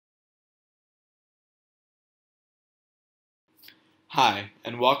Hi,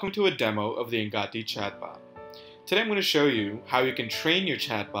 and welcome to a demo of the Engati chatbot. Today I'm going to show you how you can train your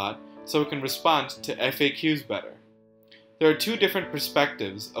chatbot so it can respond to FAQs better. There are two different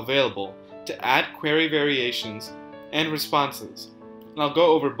perspectives available to add query variations and responses, and I'll go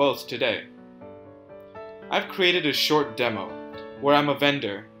over both today. I've created a short demo where I'm a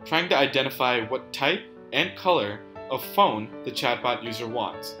vendor trying to identify what type and color of phone the chatbot user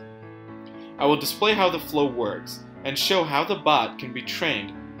wants. I will display how the flow works and show how the bot can be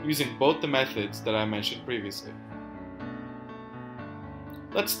trained using both the methods that I mentioned previously.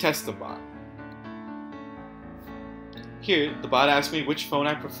 Let's test the bot. Here, the bot asks me which phone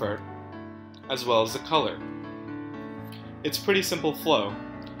I prefer, as well as the color. It's a pretty simple flow.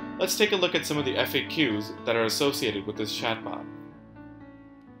 Let's take a look at some of the FAQs that are associated with this chatbot.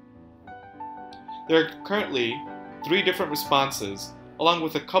 There are currently 3 different responses, along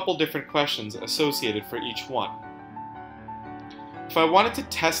with a couple different questions associated for each one. If I wanted to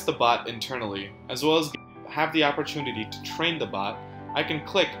test the bot internally, as well as have the opportunity to train the bot, I can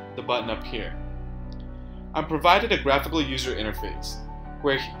click the button up here. I'm provided a graphical user interface,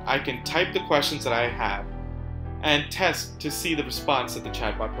 where I can type the questions that I have and test to see the response that the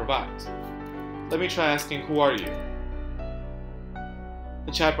chatbot provides. Let me try asking, "Who are you?"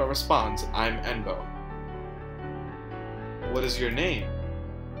 The chatbot responds, "I'm Enbo." "What is your name?"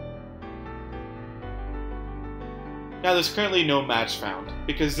 Now there's currently no match found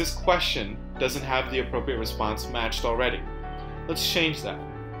because this question doesn't have the appropriate response matched already. Let's change that.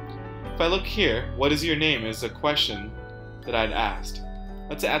 If I look here, "What is your name?" is a question that I'd asked.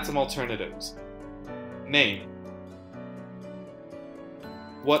 Let's add some alternatives. Name.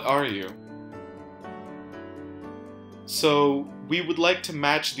 What are you? So we would like to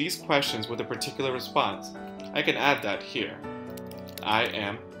match these questions with a particular response. I can add that here. I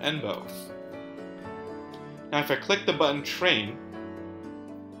am Enbo. Now if I click the button Train,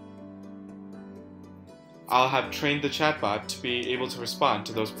 I'll have trained the chatbot to be able to respond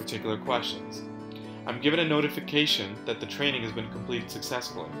to those particular questions. I'm given a notification that the training has been completed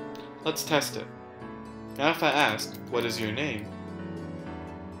successfully. Let's test it. Now if I ask, "What is your name?"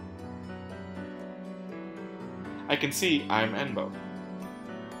 I can see I'm Enbo.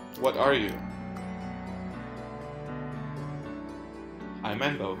 What are you? I'm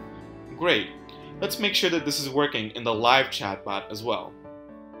Enbo. Great. Let's make sure that this is working in the live chatbot as well.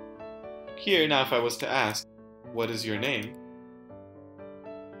 Here, now if I was to ask, "What is your name?"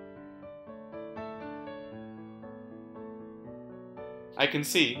 I can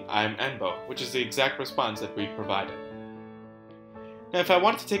see I'm Enbo, which is the exact response that we provided. Now if I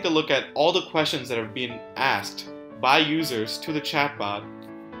wanted to take a look at all the questions that have been asked by users to the chatbot,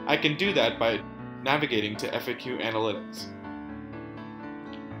 I can do that by navigating to FAQ Analytics.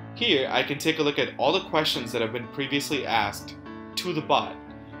 Here, I can take a look at all the questions that have been previously asked to the bot,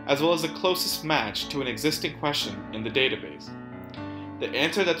 as well as the closest match to an existing question in the database. The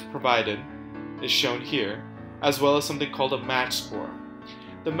answer that's provided is shown here, as well as something called a match score.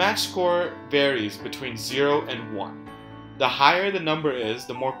 The match score varies between 0 and 1. The higher the number is,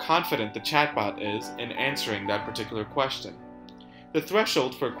 the more confident the chatbot is in answering that particular question. The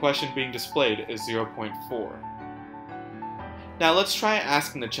threshold for a question being displayed is 0.4. Now let's try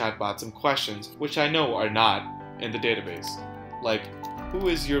asking the chatbot some questions which I know are not in the database, like, "Who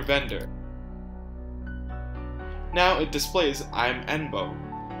is your vendor?" Now it displays, "I'm Enbo."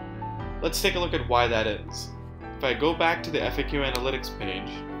 Let's take a look at why that is. If I go back to the FAQ Analytics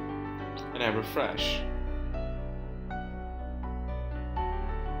page and I refresh,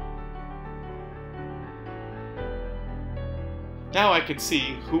 now I can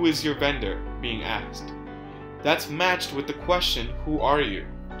see "Who is your vendor?" being asked. That's matched with the question, "Who are you?"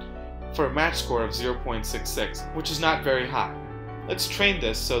 for a match score of 0.66, which is not very high. Let's train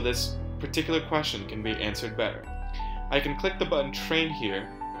this so this particular question can be answered better. I can click the button Train here,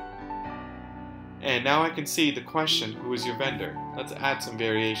 and now I can see the question, "Who is your vendor?" Let's add some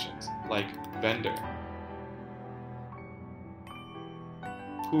variations, like vendor.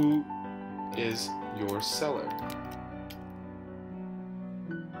 Who is your seller?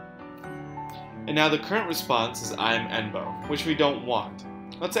 And now the current response is "I am Enbo," which we don't want.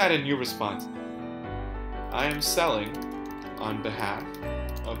 Let's add a new response. "I am selling on behalf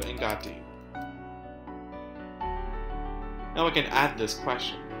of Engati." Now I can add this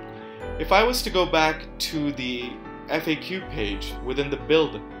question. If I was to go back to the FAQ page within the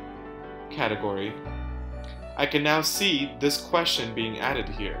build category, I can now see this question being added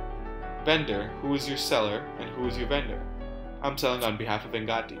here. Vendor, who is your seller, and who is your vendor? I'm selling on behalf of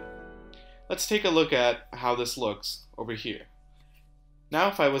Engati. Let's take a look at how this looks over here. Now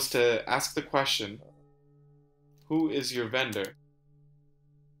if I was to ask the question, "Who is your vendor?"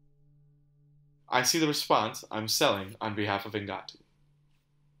 I see the response I'm selling on behalf of Engati.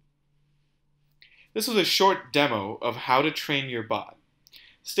 This was a short demo of how to train your bot.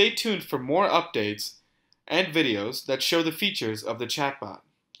 Stay tuned for more updates and videos that show the features of the chatbot.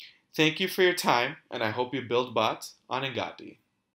 Thank you for your time, and I hope you build bots on Engati.